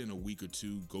I could in a week or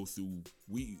two go through.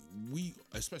 We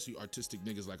especially artistic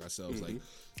niggas like ourselves, like,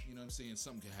 you know what I'm saying.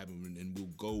 Something can happen and we'll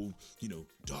go,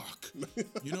 dark.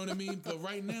 You know what I mean? But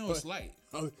right now it's light.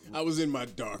 I was in my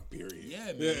dark period.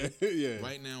 Yeah, man. Yeah.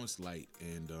 Right now it's light,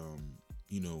 and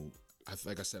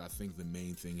like I said, I think the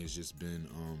main thing has just been,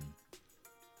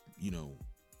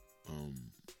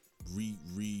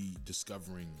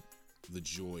 rediscovering the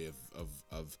joy of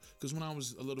because when I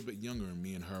was a little bit younger and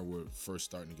me and her were first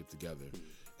starting to get together,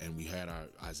 and we had our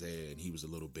Isaiah and he was a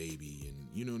little baby, and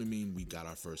you know what I mean, we got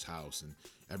our first house and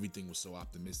everything was so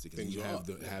optimistic, and you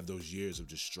have those years of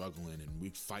just struggling and we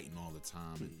fighting all the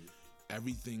time, and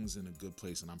everything's in a good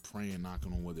place, and I'm praying,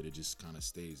 knocking on wood, that it just kind of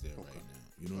stays there right now.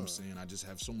 You know what I'm saying? I just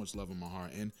have so much love in my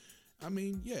heart, and I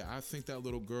mean, yeah, I think that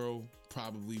little girl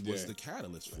probably was the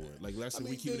catalyst for it. Like, let's say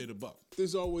we keeping it a buck.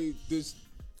 There's always this.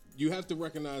 You have to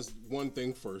recognize one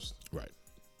thing first, right,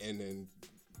 and then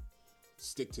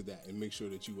stick to that and make sure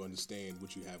that you understand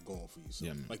what you have going for you. So,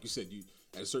 like you said,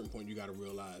 at a certain point you got to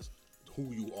realize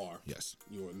who you are. Yes,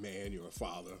 you're a man, you're a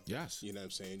father. Yes, you know what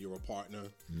I'm saying. You're a partner,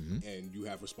 and you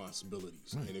have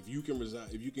responsibilities. Right. And if you can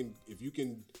if you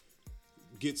can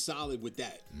get solid with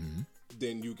that,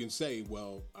 then you can say,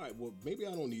 well, all right, well, maybe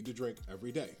I don't need to drink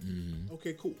every day.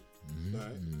 Okay, cool. All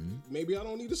right. Maybe I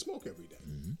don't need to smoke every day,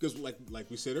 because like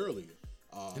we said earlier,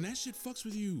 and that shit fucks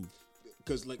with you.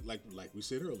 Because like we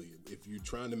said earlier, if you're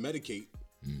trying to medicate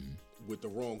with the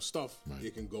wrong stuff,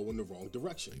 it can go in the wrong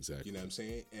direction. Exactly. You know what I'm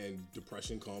saying? And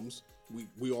depression comes.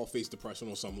 We all face depression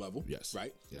on some level. Yes.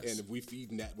 Right. Yes. And if we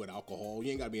feeding that with alcohol,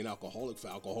 you ain't got to be an alcoholic for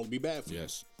alcohol to be bad for you.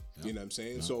 Yes. Yep. You know what I'm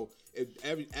saying? So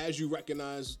as you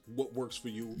recognize what works for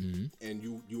you, and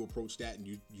you approach that, and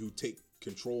you take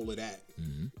control of that,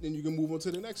 then you can move on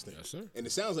to the next thing. Yes, sir. And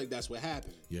it sounds like that's what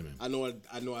happened. Yeah, man. I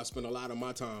know I spent a lot of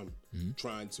my time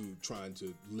trying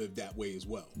to live that way as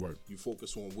well. Word. You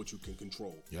focus on what you can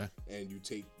control. Yeah. And you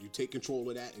take control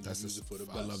of that, and you use it for the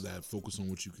best. I love that. Focus on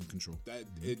what you can control. That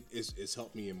it's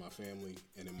helped me in my family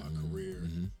and in my career.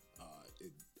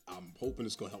 I'm hoping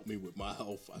it's gonna help me with my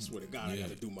health. I swear to God, I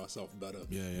gotta do myself better.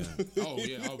 Yeah. Oh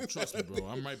yeah. Oh, trust me, bro.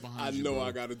 I'm right behind you. I know bro.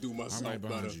 I gotta do myself I'm right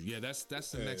behind better. you. Yeah, that's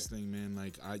the next thing, man.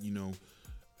 Like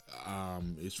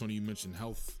it's funny you mentioned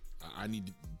health. I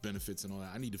need benefits and all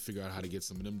that. I need to figure out how to get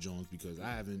some of them joints, because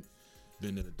I haven't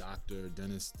been to the doctor,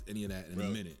 dentist, any of that in a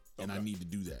minute, and I need to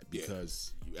do that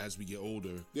because as we get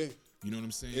older, you know what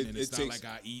I'm saying? And it's not like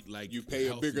I eat like you pay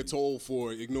healthy. a bigger toll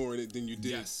for ignoring it than you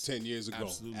did 10 years ago.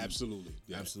 Absolutely.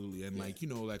 Yeah. Absolutely. And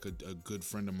like a good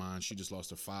friend of mine, she just lost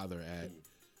her father at,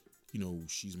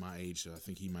 she's my age. So I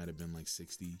think he might have been like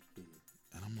 60.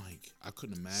 And I'm like, I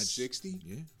couldn't imagine. 60?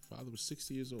 Yeah. Father was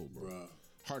 60 years old, bro. Bruh.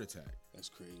 Heart attack. That's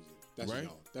crazy. That's right?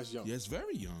 young. That's young. Yeah, it's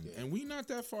very young. Yeah. And we not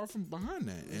that far from behind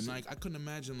that. And like, I couldn't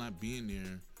imagine like being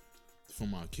there for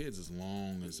my kids as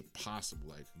long as possible.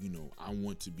 Like, I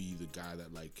want to be the guy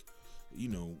that, like,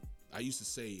 I used to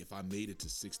say if I made it to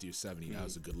 60 or 70, that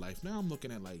was a good life. Now I'm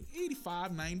looking at like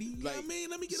 85, 90. You know what I mean?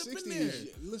 Let me get up in there.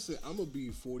 Listen, I'm going to be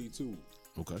 42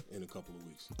 in a couple of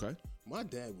weeks. Okay. My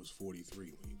dad was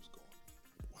 43 when he was gone.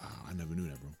 Wow, I never knew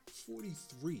that, bro.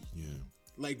 43. Yeah.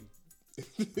 Like,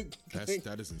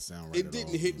 that doesn't sound right. It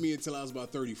didn't hit me until I was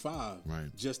about 35. Right.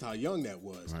 Just how young that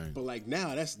was. Right. But like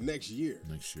now, that's next year.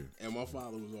 Next year. And my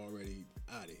father was already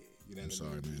out of here. You know I'm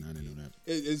sorry, man. I didn't know that.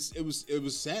 It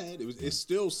was sad. It's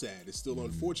still sad. It's still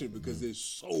unfortunate because there's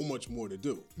so much more to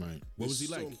do. Right. What was he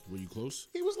like? Were you close?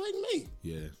 He was like me.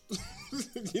 Yeah.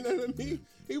 You know what I mean?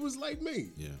 He was like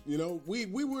me. Yeah.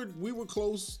 We were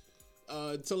close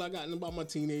till I got in about my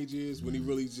teenage years when he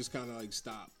really just kind of like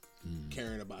stopped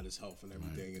caring about his health and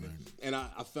everything. And I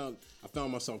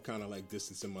found myself kind of like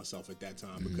distancing myself at that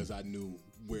time because I knew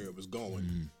where it was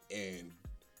going. And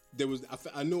there was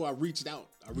I knew I reached out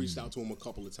to him a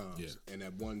couple of times, and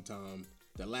at one time,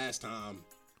 the last time,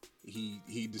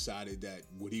 he decided that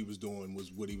what he was doing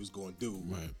was what he was going to do.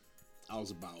 Right. I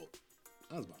was about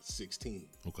 16,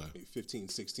 okay, maybe 15,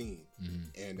 16,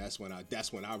 and that's when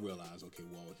I realized, okay,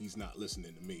 well, he's not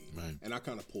listening to me, right, and I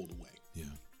kind of pulled away. Yeah.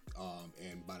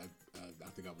 And by I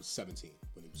think I was 17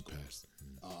 when he was gone. Passed.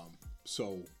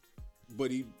 So,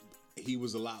 but he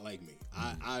was a lot like me.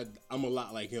 I'm a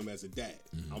lot like him as a dad.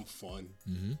 I'm fun.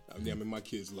 I mean, my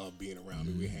kids love being around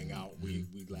me. We hang out. We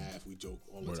laugh. We joke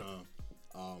all the time.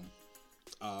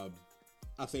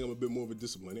 I think I'm a bit more of a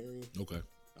disciplinarian. Okay.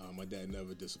 My dad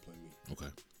never disciplined me.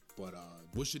 Okay. But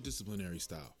what's your disciplinary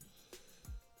style?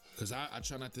 Because I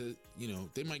try not to,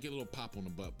 they might get a little pop on the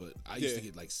butt, but I used to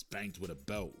get like spanked with a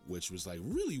belt, which was like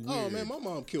really weird. Oh man, my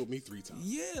mom killed me 3 times.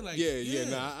 Yeah, like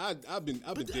Nah, I've been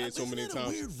dead so many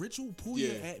times. Weird ritual. Pull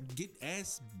your get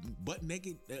ass butt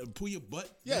naked, pull your butt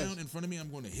down in front of me.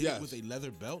 I'm going to hit it with a leather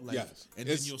belt, like, and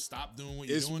then you'll stop doing what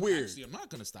you're doing. It's weird. Actually, I'm not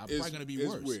going to stop. It's probably going to be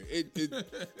worse. Weird.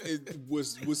 It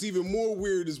was even more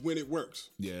weird is when it works.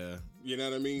 Yeah. You know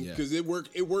what I mean? Because it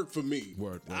worked for me.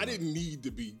 I didn't need to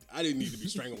be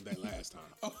strangled that last time.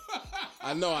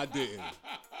 I know I didn't.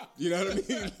 You know what I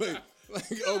mean?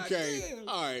 Like okay,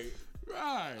 all right,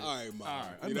 mom.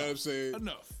 You know what I'm saying?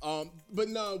 Enough. But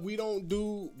no, we don't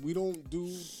do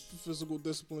physical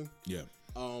discipline. Yeah.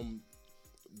 I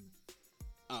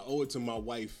owe it to my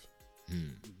wife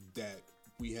that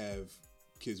we have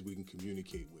kids we can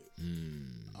communicate with.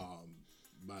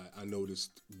 I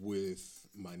noticed with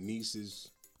my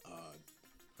nieces,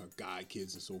 her guy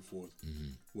kids and so forth,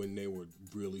 when they were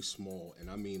really small, and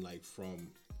I mean like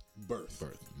from birth.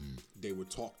 They were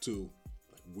talked to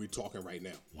like we're talking right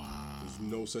now. Wow. There's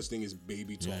no such thing as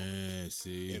baby talk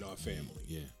in our family.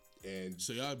 Yeah. And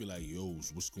so y'all be like, yo,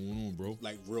 what's going on, bro?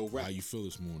 Like real rap. How you feel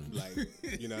this morning? Like,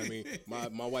 you know what I mean?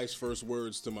 My wife's first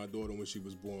words to my daughter when she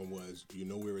was born was,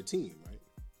 we're a team, right?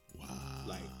 Wow.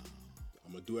 Like,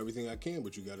 I'm gonna do everything I can,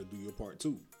 but you gotta do your part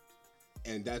too.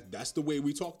 And that's the way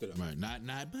we talk to them. Right. Not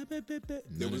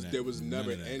there was never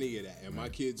any of that. And my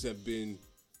kids have been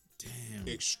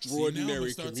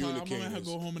extraordinary communicators. I'm gonna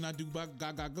go home and I do go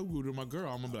to my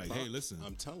girl. I'm gonna be like, hey, listen,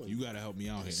 I'm telling you gotta help me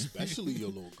out here. Especially your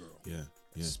little girl. Yeah.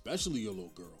 Especially your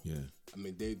little girl. Yeah. I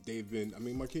mean, they've been. I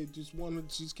mean, my kid just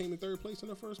came in 3rd place in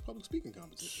her first public speaking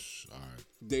competition. All right.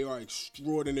 They are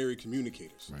extraordinary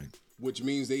communicators. Right. Which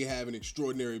means they have an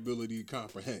extraordinary ability to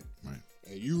comprehend. Right.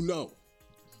 And you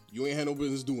ain't had no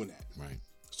business doing that. Right.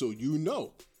 So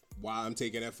why I'm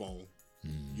taking that phone.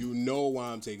 You know why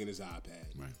I'm taking this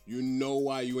iPad. Right. You know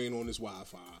why you ain't on this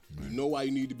Wi-Fi. Right. You know why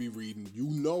you need to be reading. You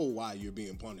know why you're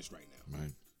being punished right now.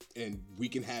 Right. And we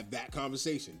can have that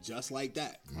conversation just like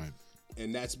that. Right.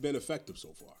 And that's been effective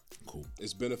so far. Cool.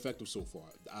 It's been effective so far.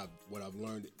 What I've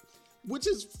learned, which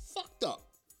is fucked up.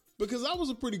 Because I was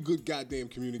a pretty good goddamn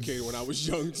communicator when I was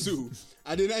young too.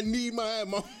 I did not need my ass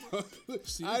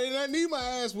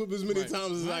whipped as many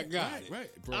times as I got it. Right,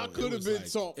 bro. I could have been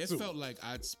talked to. It felt like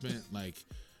I'd spent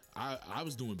I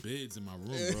was doing bids in my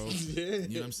room, bro. Yeah.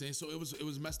 You know what I'm saying? So it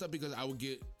was messed up because I would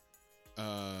get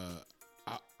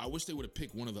I wish they would have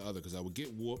picked one or the other because I would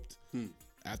get whooped.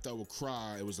 After I would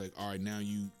cry, it was like, all right, now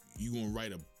you gonna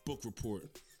write a book report.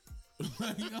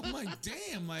 I'm like,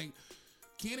 damn, like.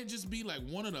 Can't it just be like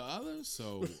one or the other?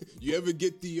 So you ever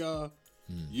get the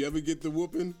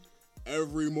whooping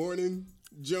every morning,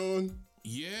 John?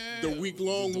 Yeah. The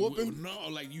week-long whooping? No,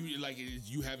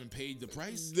 you haven't paid the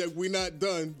price? That we not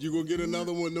done. You gonna get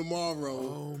another one tomorrow.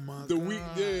 Oh my God. The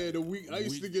week I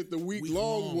used to get the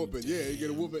week-long whooping. Damn. Yeah, you get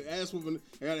a ass whooping.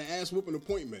 I got an ass whooping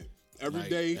appointment. Every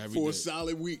day for a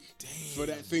solid week. Damn, for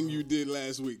that thing you did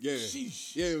last week. Yeah.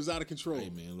 Sheesh. Yeah, it was out of control. Hey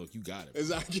man, look, you got it.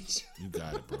 It's out of control. You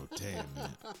got it, bro. Damn,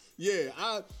 man. Yeah,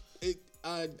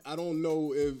 I don't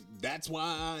know if that's why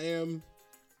I am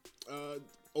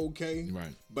okay.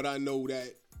 Right. But I know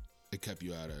that it kept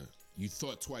you out of. You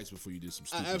thought twice before you did some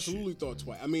stupid shit. I absolutely thought mm-hmm.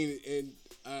 twice. I mean, and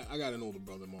I got an older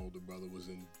brother. My older brother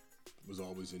was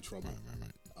always in trouble. Right.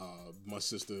 My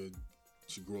sister,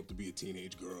 she grew up to be a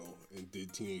teenage girl and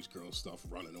did teenage girl stuff,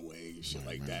 running away and shit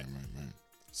like that. Right.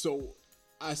 So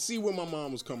I see where my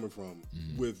mom was coming from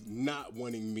with not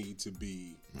wanting me to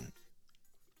be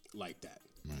like that.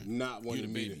 Right. Not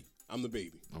wanting me to. I'm the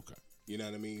baby. Okay. You know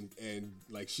what I mean? And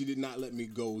like she did not let me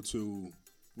go to.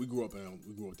 We grew up down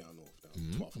north, down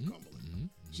 12th and Cumberland.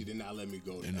 She did not let me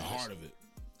go to in the heart of it.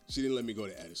 She didn't let me go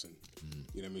to Edison.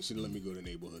 You know what I mean? She didn't let me go to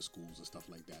neighborhood schools and stuff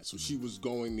like that. So she was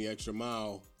going the extra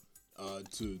mile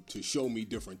to show me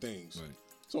different things. Right.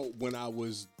 So when I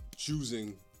was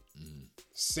choosing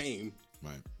same,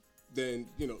 then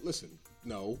listen,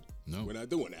 no, we're not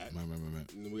doing that. Right.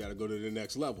 And we got to go to the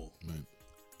next level. Right.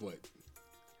 But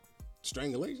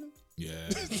strangulation? Yeah,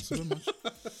 so much.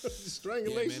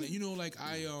 Strangulation. Yeah,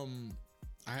 man.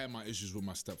 I had my issues with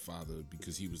my stepfather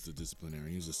because he was the disciplinarian.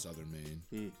 He was a Southern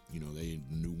man. They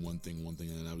knew one thing,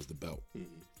 and that was the belt.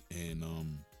 And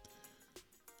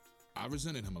I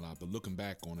resented him a lot. But looking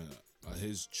back on it,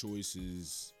 his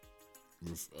choices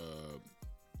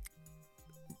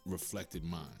reflected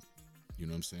mine. You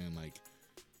know what I'm saying? Like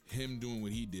him doing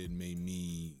what he did made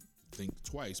me think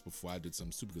twice before I did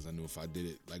something stupid because I knew if I did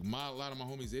it, like a lot of my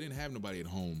homies, they didn't have nobody at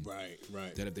home. Right.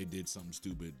 That if they did something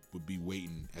stupid would be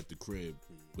waiting at the crib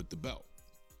with the belt.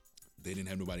 They didn't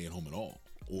have nobody at home at all.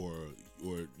 or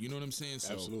you know what I'm saying?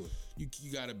 So Absolutely.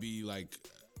 You got to be like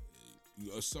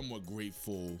somewhat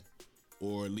grateful,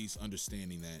 or at least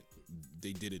understanding that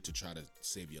they did it to try to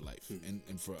save your life,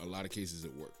 and for a lot of cases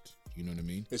it worked. You know what I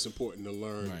mean? It's important to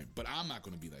learn. Right. But I'm not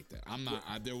going to be like that. I'm not.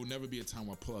 There will never be a time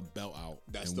where I pull a belt out.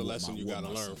 That's the lesson you got to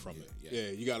learn from it.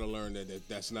 Yeah, you got to learn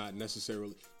that's not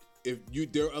necessarily.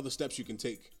 There are other steps you can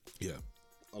take. Yeah.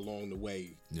 Along the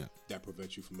way. Yeah. That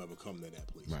prevent you from ever coming to that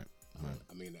place. Right. Right.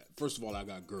 I mean, first of all, I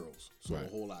got girls, so the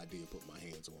whole idea of putting my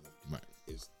hands on them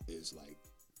is like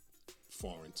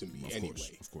foreign to me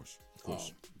anyway. Of course.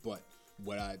 But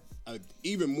what I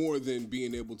even more than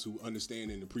being able to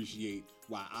understand and appreciate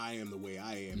why I am the way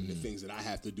I am and the things that I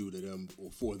have to do to them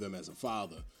or for them as a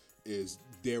father is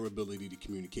their ability to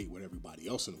communicate with everybody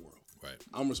else in the world. Right.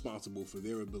 I'm responsible for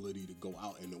their ability to go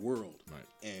out in the world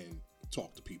and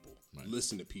talk to people,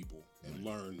 listen to people, and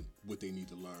learn what they need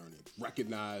to learn, and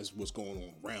recognize what's going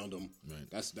on around them. Right.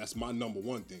 That's my number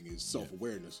one thing is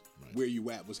self-awareness. Right. Where you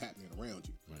at, what's happening around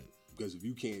you. Right. Because if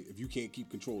you can't keep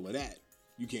control of that,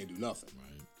 you can't do nothing.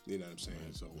 Right. You know what I'm saying?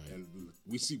 Right. So and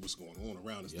we see what's going on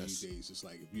around us these days. It's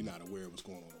like if you're not aware of what's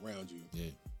going on around you,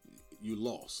 you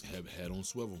lost. Head on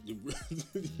swivel. You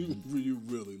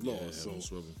really lost. Head on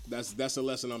swivel. That's a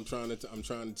lesson I'm trying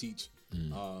to teach.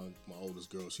 My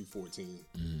oldest girl, she's 14.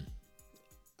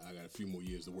 I got a few more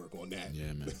years to work on that.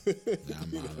 Yeah, man.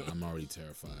 I'm already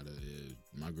terrified of it.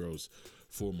 My girl's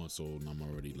 4 months old, and I'm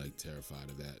already like terrified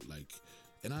of that. Like,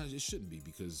 and it shouldn't be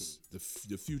because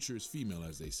the future is female,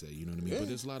 as they say. You know what I mean? Yeah. But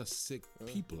there's a lot of sick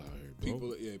people out here, bro.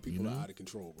 People are out of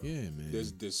control, bro. Yeah, man.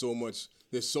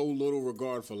 There's so little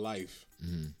regard for life.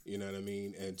 You know what I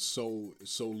mean? And so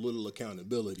little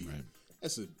accountability. Right.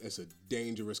 That's a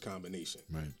dangerous combination.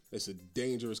 Right. It's a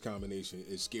dangerous combination.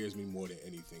 It scares me more than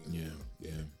anything. Yeah.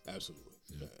 Absolutely.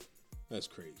 Yeah. That's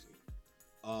crazy.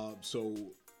 So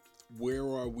where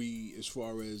are we as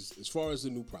far as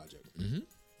the new project?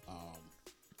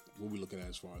 What are we looking at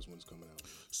as far as when it's coming out?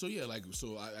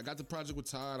 So I got the project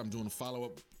with Todd. I'm doing a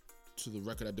follow-up to the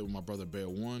record I did with my brother Bear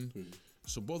One.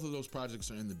 So both of those projects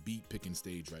are in the beat picking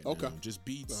stage right now. Just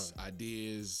beats,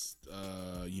 ideas,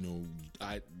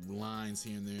 lines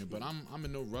here and there. But I'm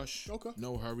in no rush,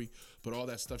 no hurry. But all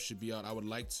that stuff should be out. I would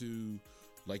like to,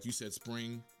 like you said,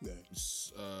 spring,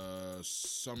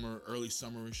 summer, early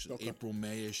summerish, April,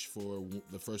 Mayish for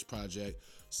the first project.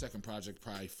 Second project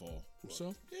probably fall.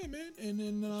 So yeah, man. And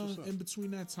then in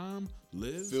between that time,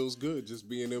 live. Feels good just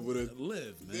being able to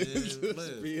live, man.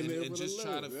 Live. And just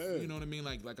try to, you know what I mean?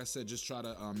 Like I said, just try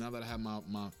to. Now that I have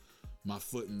my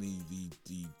foot in the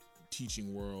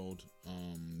teaching world,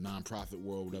 nonprofit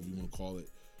world, whatever you want to call it,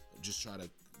 just try to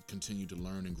continue to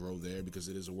learn and grow there because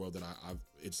it is a world that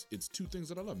it's two things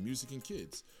that I love: music and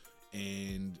kids.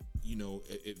 And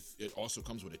it also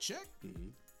comes with a check.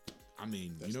 I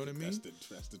mean, you know what I mean?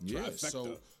 That's the trifecta.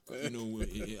 So, I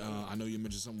know you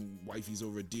mentioned some wifeys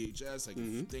over at DHS. Like,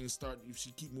 if things start, if she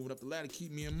keep moving up the ladder,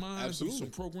 keep me in mind. Absolutely. Some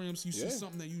programs, you see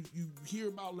something that you hear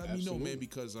about, let me know, man,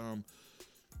 because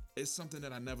it's something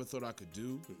that I never thought I could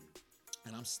do.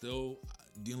 And I'm still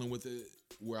dealing with it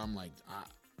where I'm like,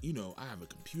 I have a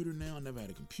computer now. I never had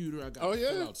a computer. I got to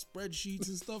fill out spreadsheets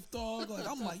and stuff, dog. Like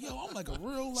I'm like a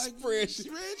real like spreadsheets.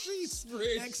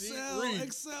 Excel, Reef.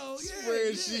 Excel,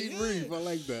 spreadsheet Reef. I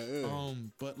like that. Yeah.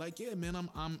 But like, man,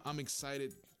 I'm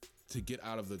excited to get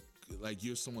out of the like.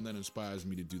 You're someone that inspires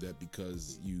me to do that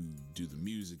because you do the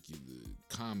music, the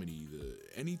comedy,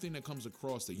 anything that comes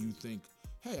across that you think,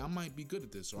 hey, I might be good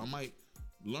at this, or I might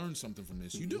learn something from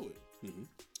this. You do it.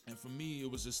 And for me, it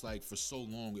was just like for so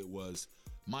long, it was.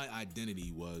 My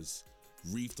identity was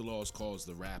Reef the Lost Cauze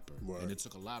the rapper. Word. And it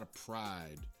took a lot of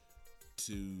pride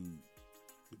to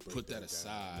put that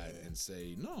aside and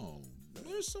say, no,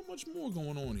 there's so much more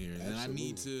going on here. And I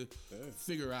need to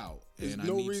figure out. There's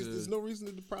no reason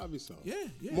to deprive yourself. Yeah.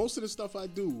 Most of the stuff I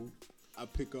do, I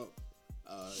pick up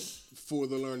for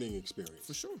the learning experience.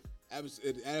 For sure.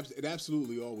 It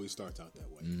absolutely always starts out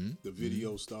that way. The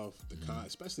video stuff,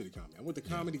 especially the comedy. I went to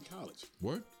comedy college.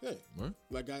 Word? Yeah. Word?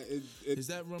 Like is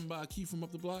that run by Keith from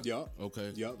Up the Block? Yup.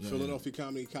 Okay. Yup. Yeah, Philadelphia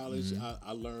Comedy College.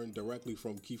 I learned directly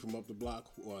from Keith from Up the Block.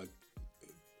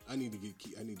 I need to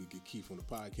get Keith on the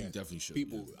podcast. You definitely should.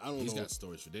 People, I don't know. He's got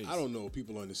stories for days. I don't know if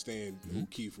people understand who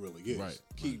Keith really is. Right.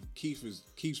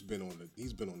 Keith's been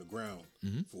on the ground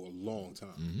for a long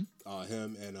time.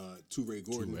 Him and Ray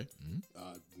Gordon,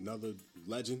 another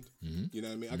legend. You know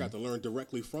what I mean? I got to learn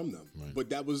directly from them. Right. But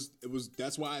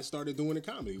that's why I started doing the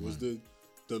comedy. Was to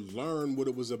learn what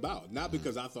it was about. Not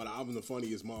because I thought I'm the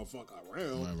funniest motherfucker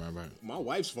around. Right. My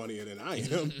wife's funnier than I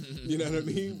am. You know what I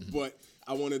mean? But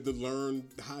I wanted to learn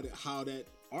how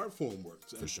art form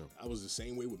works. For sure. I was the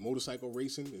same way with motorcycle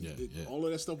racing. And all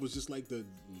of that stuff was just like the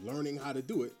learning how to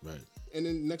do it. Right. And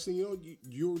then next thing you know,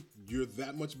 you're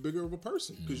that much bigger of a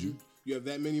person because you have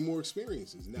that many more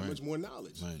experiences and that much more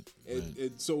knowledge. Right.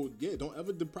 And so, don't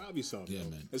ever deprive yourself. Yeah,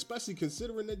 man. Especially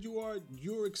considering that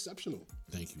you're exceptional.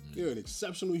 Thank you, man. You're an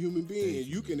exceptional human being, and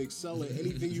you can excel at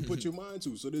anything you put your mind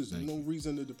to. So there's no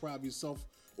reason to deprive yourself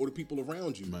or the people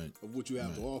around you of what you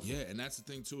have to offer. Yeah, and that's the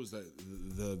thing too, is that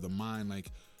the mind,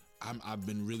 like, I've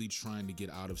been really trying to get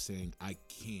out of saying I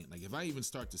can't. Like, if I even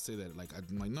start to say that, like,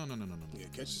 I'm like, no. Yeah,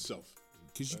 catch yourself.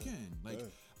 Because you can. Like,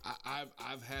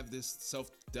 I've had this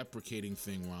self-deprecating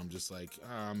thing where I'm just like,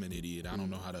 I'm an idiot. I don't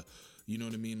know how to, you know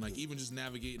what I mean? Like, even just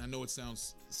navigating. I know it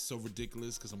sounds so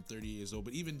ridiculous because I'm 30 years old,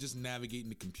 but even just navigating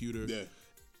the computer,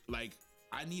 like,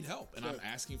 I need help, and I'm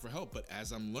asking for help. But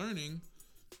as I'm learning,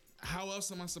 how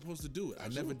else am I supposed to do it?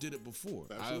 Absolutely. I never did it before.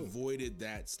 Absolutely. I avoided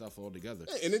that stuff altogether.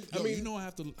 And you know,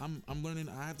 I'm learning.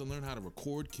 I have to learn how to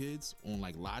record kids on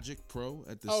like Logic Pro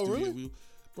at the studio. Really?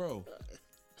 Bro,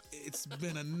 it's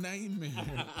been a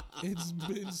nightmare. It's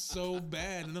been so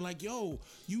bad. And they're like, yo,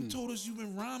 you told us you've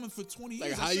been rhyming for 20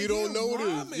 years. Like, how you don't know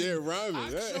this? Yeah, rhyming.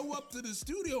 I show up to the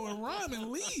studio and rhyme and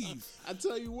leave. I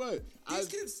tell you what. These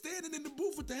kids standing in the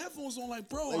booth with the headphones on like,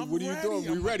 bro, like, I'm what ready. What are you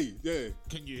doing? We ready. Yeah.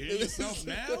 Can you hear yourself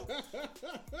now?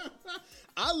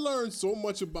 I learned so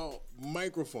much about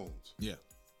microphones. Yeah.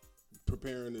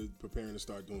 Preparing to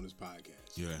start doing this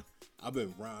podcast. Yeah. I've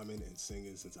been rhyming and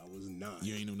singing since I was 9.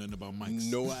 You ain't know nothing about mics.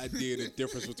 No idea the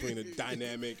difference between a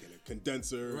dynamic and a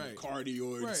condenser,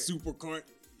 cardioid, supercard.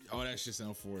 Oh, that shit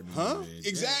sound forward. Huh? Man.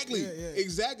 Exactly.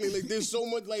 Exactly. Like, there's so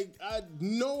much. Like, I had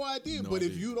no idea. But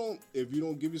if you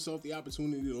don't give yourself the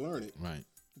opportunity to learn it,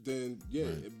 then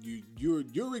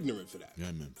you're ignorant for that.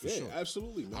 Yeah, man. For sure.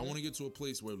 Absolutely, man. I want to get to a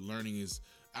place where learning is.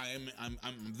 I'm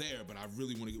there, but I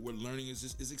really want to get where learning is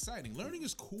exciting. Learning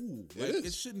is cool. Like,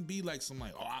 it shouldn't be like some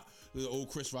like the old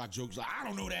Chris Rock jokes. Like, I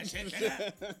don't know that shit.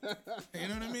 You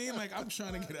know what I mean? Like, I'm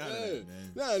trying to get out of that,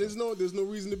 man. Nah, there's no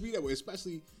reason to be that way,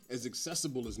 especially as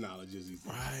accessible as knowledge is these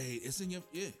days. Right. It's in your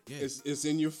It's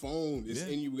in your phone. It's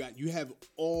in you have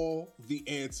all the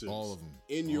answers. All of them.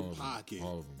 In your pocket.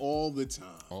 All of them. All the time.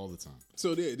 All the time.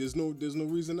 So there's no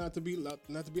reason not to be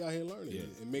out here learning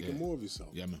and making more of yourself.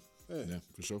 Yeah, man. Yeah,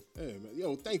 for sure. Hey, man.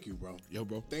 Yo, thank you, bro. Yo,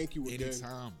 bro. Thank you again.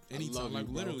 Anytime. Like,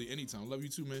 literally anytime. Love you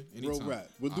too, man. Anytime. Real rap.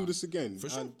 We'll do this again. For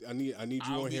sure. I need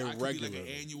you on here regularly. Be like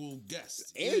an annual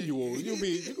guest. Annual?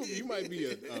 You might be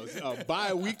a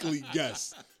bi-weekly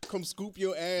guest. Come scoop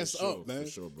your ass up, man. For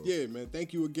sure, bro. Yeah, man.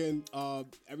 Thank you again.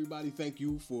 Everybody, thank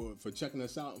you for checking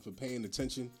us out and for paying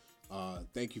attention.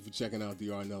 Thank you for checking out the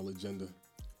Arnell Agenda.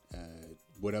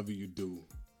 Whatever you do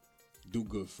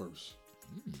good first.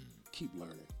 Keep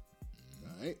learning.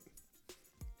 All right?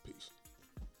 Peace.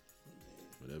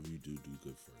 Whatever you do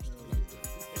good first. I like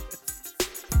that.